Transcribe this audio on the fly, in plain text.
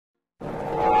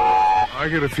I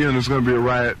get a feeling there's going to be a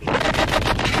riot.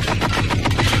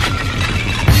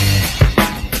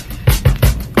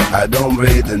 I don't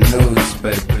read the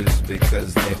newspapers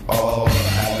because they all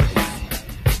have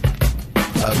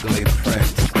ugly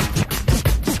prints.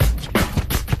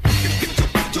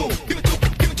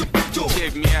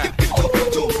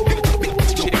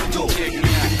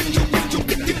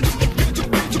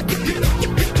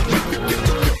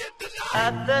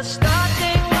 At the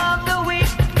starting of the week,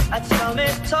 at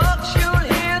Summit Talks, you'll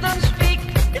hear them speak.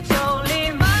 It's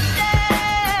only Monday.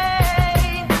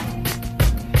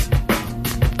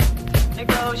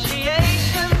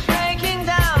 Negotiations breaking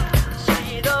down.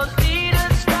 See those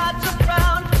leaders start to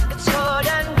frown. It's sword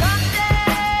and gun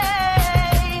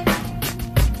day.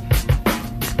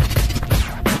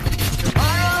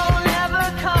 Tomorrow never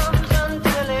comes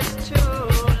until it's too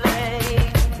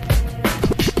late.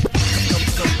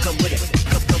 Come with it.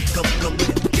 Come with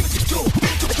it.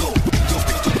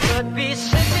 Could be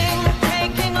sitting,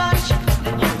 taking lunch.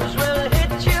 The news will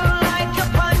hit you like a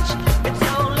punch. It's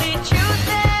only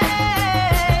Tuesday.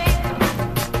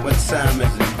 What time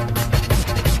is it?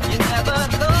 You never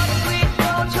thought we'd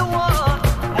go to war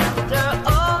after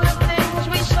all the things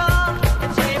we saw.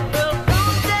 It's April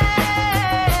Fool's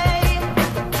Day.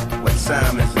 What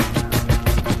time is it?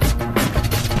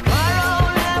 Tomorrow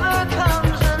never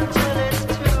comes until it's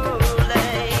too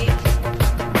late.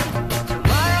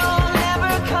 Tomorrow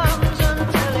never comes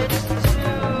until it's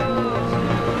too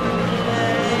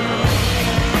late.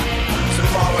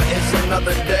 Tomorrow is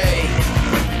another day.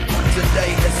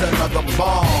 Today is another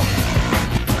bomb.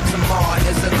 Tomorrow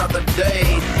is another day.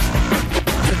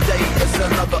 Today is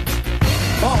another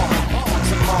bomb.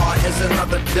 Tomorrow is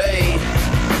another day.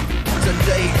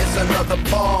 Today is another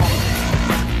bomb.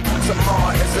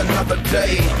 Tomorrow is another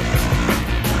day.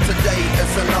 Today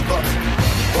is another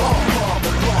bomb.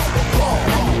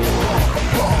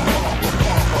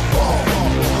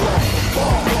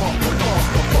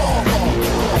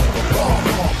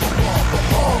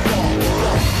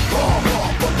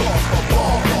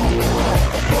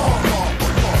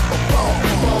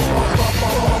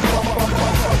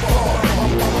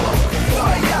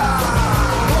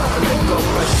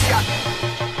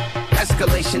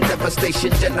 Escalation,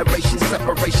 devastation, generation,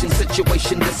 separation,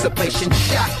 situation, dissipation,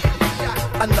 shot.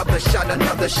 Another shot,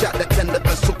 the tender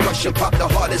vessel crushing, pop the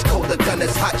heart is cold, the gun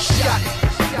is hot, shot.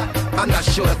 I'm not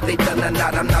sure if they done or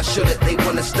not, I'm not sure that they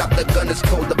wanna stop, the gun is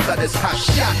cold, the blood is hot,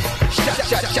 shot.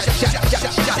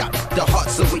 The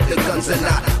hearts are weak, the guns are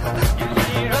not. You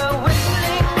hear a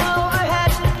whistling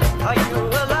overhead. Are you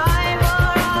alive or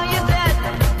are you dead?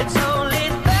 It's only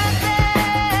Thursday.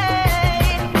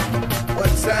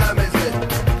 What time is it?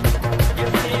 You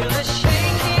feel the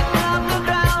shaking of the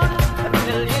ground. A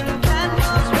million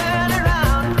candles burn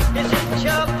around. Is it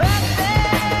your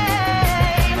birthday?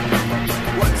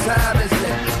 What time is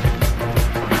it?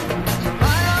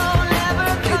 Tomorrow never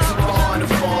Get comes tomorrow on the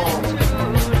phone. too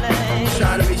late.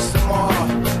 Trying to reach tomorrow.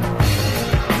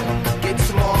 Get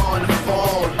tomorrow on the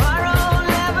phone. Tomorrow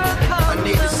never comes I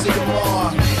need to see tomorrow.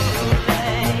 too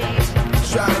late.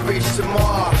 Trying to reach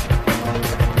tomorrow.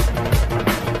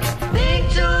 Think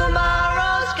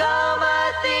tomorrow's come,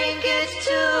 I think it's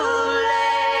too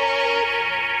late.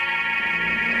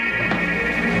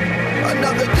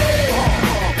 Another day.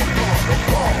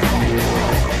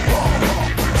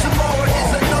 Tomorrow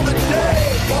is another day.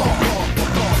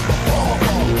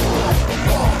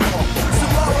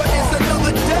 Tomorrow is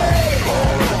another day.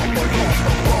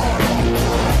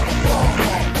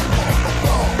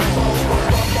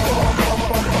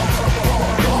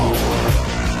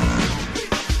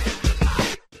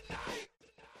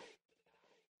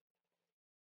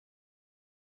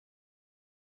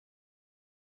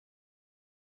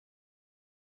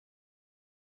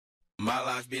 My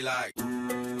life be like,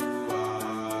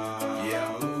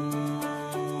 yeah.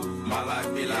 My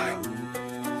life be like,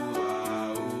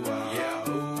 yeah.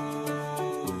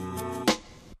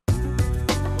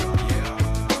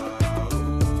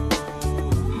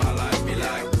 My life be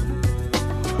like,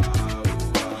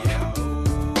 yeah.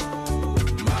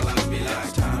 My life be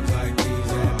like times like these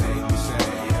that make me say,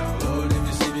 yeah. Lord, if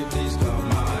you see me, please come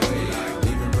my way. Like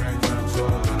leaving breadcrumbs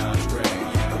all when I stray.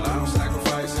 Yeah, a lot of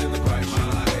sacrifice in the price. My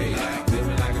life be like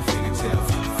living like a figure tale.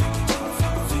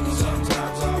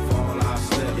 Sometimes I fall, I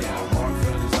slip. Yeah, more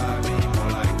feelings I be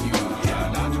more like you.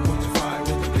 Yeah, not to put the fire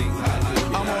with the things I do.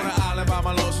 I'm on an island by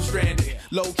my lonesome stranded.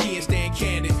 Low key and staying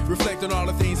candid. Reflect on all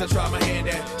the things I try my hand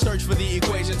at. Search for the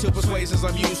equation to persuasions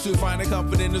I'm used to. Finding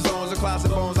comfort in the zones of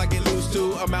closet bones I get loose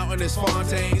to. A mountain is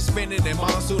Fontaine. Spinning in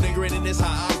monsoon and grinning this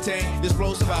high octane.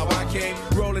 Explosive how I came.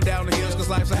 Rolling down the hills cause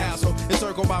life's a hassle.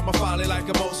 Encircled by my folly like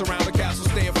a moat surround the castle.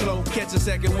 Stay afloat. Catch a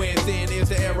second wind thin is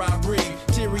the air I breathe.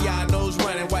 Teary-eyed nose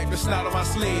running, wipe the snot on my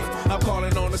sleeve. I'm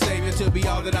calling on the Savior to be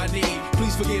all that I need.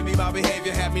 Please forgive me, my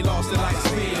behavior had me lost in light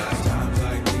speed. Times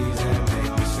like these that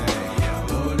make me say, yeah,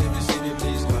 Lord, if you see me,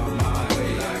 please come my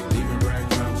way. Like leaving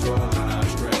breadcrumbs for when I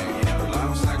stray. Yeah, rely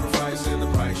on sacrifice and the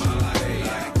price you pay.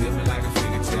 Like living like a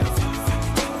fingertip.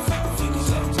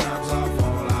 Sometimes I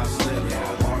fall, I slip.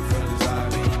 Yeah, hard feelings I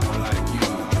be more like you.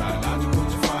 Try not to put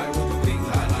your fire with the things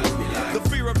I like. The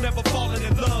fear of never falling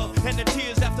in love, and the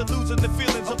tears after losing the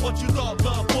feelings of what you thought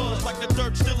love was. Like the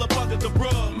dirt still up under the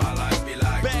rug. My life be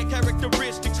like bad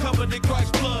characteristics covered in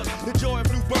Christ's blood. The joy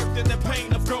of new birth and the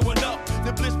pain of growing up.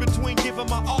 The bliss between giving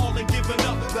my all and giving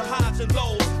up. The highs and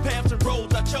lows, paths and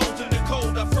roads I chose. In the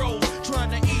cold I froze,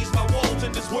 trying to ease my woes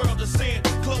in this world of sin.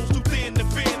 Clothes too thin to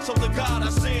fit, so the God I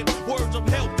send words of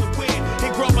help to win.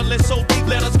 And grumbling so deep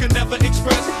letters can never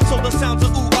express. So the sounds of